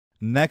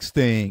Next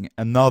thing,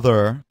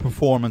 another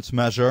performance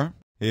measure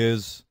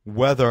is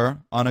whether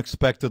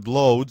unexpected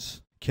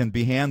loads can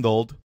be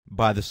handled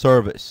by the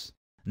service.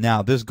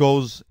 Now, this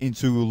goes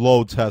into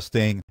load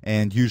testing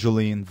and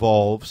usually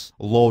involves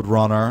Load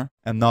Runner,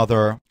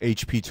 another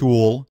HP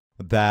tool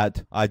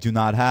that I do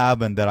not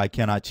have and that I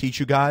cannot teach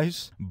you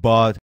guys.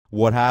 But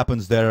what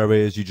happens there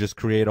is you just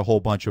create a whole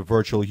bunch of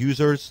virtual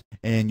users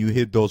and you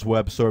hit those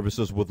web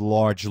services with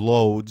large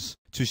loads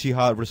to see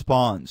how it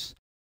responds.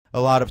 A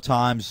lot of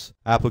times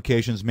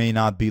applications may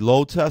not be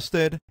load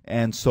tested,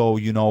 and so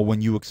when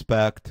you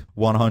expect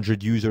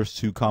 100 users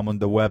to come on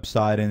the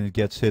website and it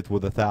gets hit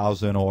with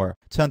 1,000 or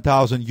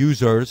 10,000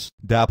 users,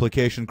 the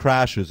application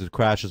crashes. It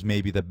crashes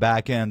maybe the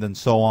back end and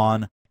so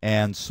on.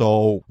 And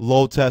so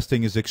load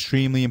testing is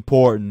extremely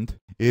important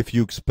if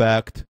you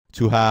expect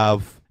to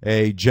have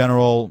a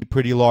general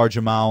pretty large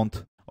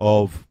amount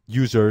of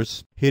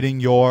users hitting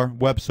your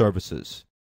web services.